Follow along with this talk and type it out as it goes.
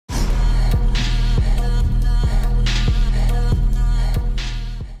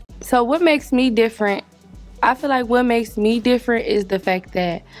So what makes me different, I feel like what makes me different is the fact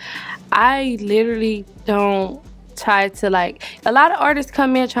that I literally don't try to, like, a lot of artists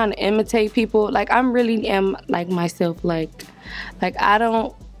come in trying to imitate people. Like, I'm really am like myself. Like I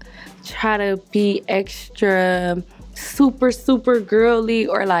don't try to be extra super girly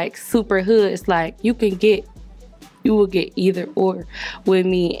or like super hood. It's like you will get either or with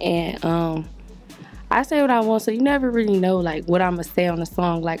me, and I say what I want, so you never really know like what I'm gonna say on the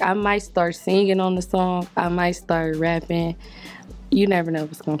song. Like, I might start singing on the song, I might start rapping. You never know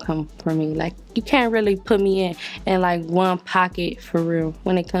what's gonna come from me. Like, you can't really put me in like one pocket for real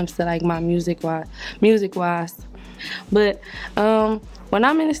when it comes to like my music wise. But when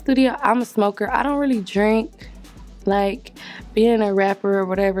I'm in the studio, I'm a smoker. I don't really drink. Like, being a rapper or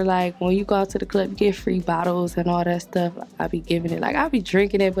whatever, like when you go out to the club, you get free bottles and all that stuff. I be giving it, like I be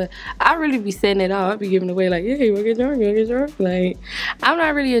drinking it, but I really be setting it off. I be giving it away like, yeah, you wanna get drunk, you wanna get drunk. Like, I'm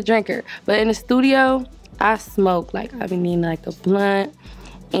not really a drinker, but in the studio, I smoke. Like, I be needing like a blunt,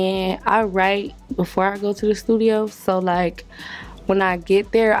 and I write before I go to the studio. So like, when I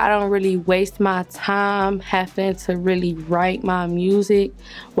get there, I don't really waste my time having to really write my music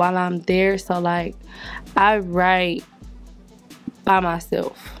while I'm there. So like, I write by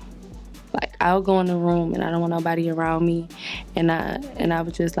myself. Like, I'll go in the room and I don't want nobody around me, and I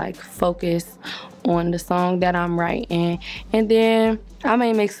would just like focus on the song that I'm writing, and then I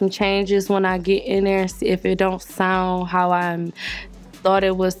may make some changes when I get in there and see if it don't sound how I thought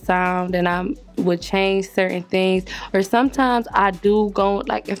it would sound, and I would change certain things. Or sometimes I do go,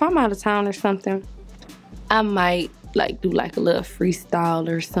 like if I'm out of town or something, I might like do like a little freestyle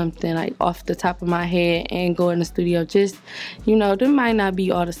or something like off the top of my head and go in the studio. Just, you know, there might not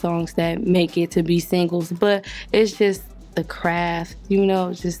be all the songs that make it to be singles, but it's just the craft, you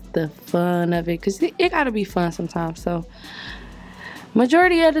know, just the fun of it, because it gotta be fun sometimes. So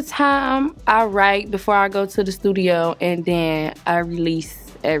majority of the time I write before I go to the studio, and then I release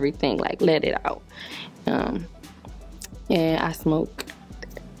everything, like let it out. And I smoke.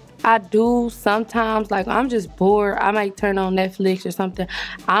 I do sometimes, like I'm just bored, I might turn on Netflix or something.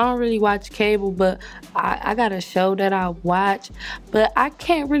 I don't really watch cable, but I got a show that I watch. But I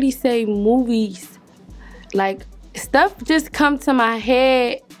can't really say movies. Like, stuff just come to my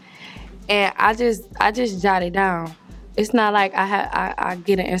head and I just jot it down. It's not like I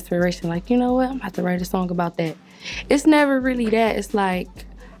get an inspiration like, you know what, I'm about to write a song about that. It's never really that. It's like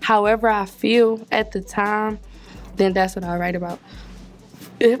however I feel at the time, then that's what I write about.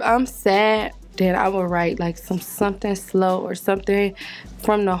 If I'm sad, then I will write like something slow or something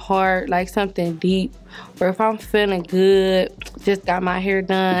from the heart, like something deep. Or if I'm feeling good, just got my hair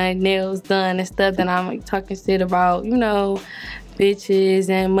done, nails done and stuff, then I'm like talking shit about, you know, bitches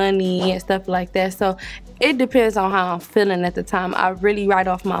and money and stuff like that. So it depends on how I'm feeling at the time. I really write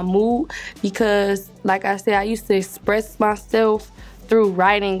off my mood because, like I said, I used to express myself through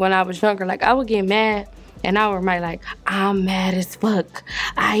writing when I was younger. Like, I would get mad and I would write like, I'm mad as fuck,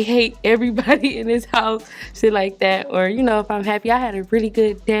 I hate everybody in this house, shit like that. Or, you know, if I'm happy, I had a really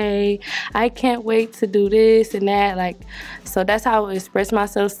good day, I can't wait to do this and that. Like, so that's how I would express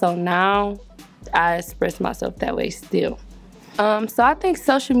myself. So now I express myself that way still. So I think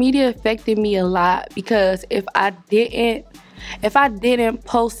social media affected me a lot, because if I didn't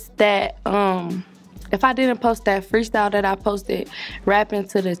post that freestyle that I posted rapping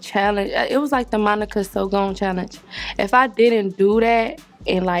to the challenge, it was like the Monica So Gone challenge. If I didn't do that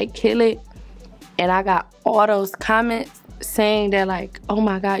and like kill it, and I got all those comments saying that like, oh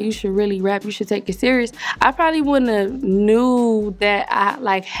my God, you should really rap, you should take it serious, I probably wouldn't have knew that I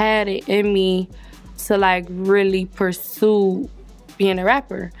like had it in me to like really pursue being a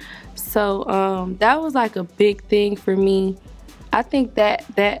rapper. So that was like a big thing for me. I think that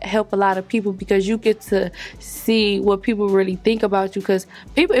helped a lot of people, because you get to see what people really think about you. Because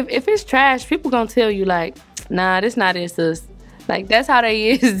people, if it's trash, people gonna tell you like, nah, this not it, sis. Like, that's how they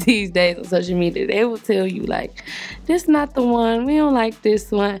is these days on social media. They will tell you like, this not the one, we don't like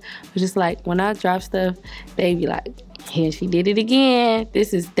this one. But just like when I drop stuff, they be like, here she did it again,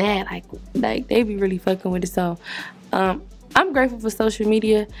 this is that. Like they be really fucking with it. So I'm grateful for social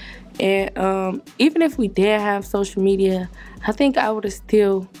media. And even if we did have social media, I think I would have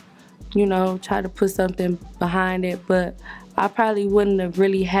still, you know, tried to put something behind it. But I probably wouldn't have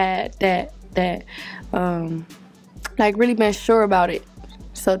really had that like really been sure about it.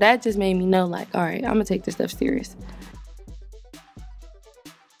 So that just made me know like, all right, I'm gonna take this stuff serious.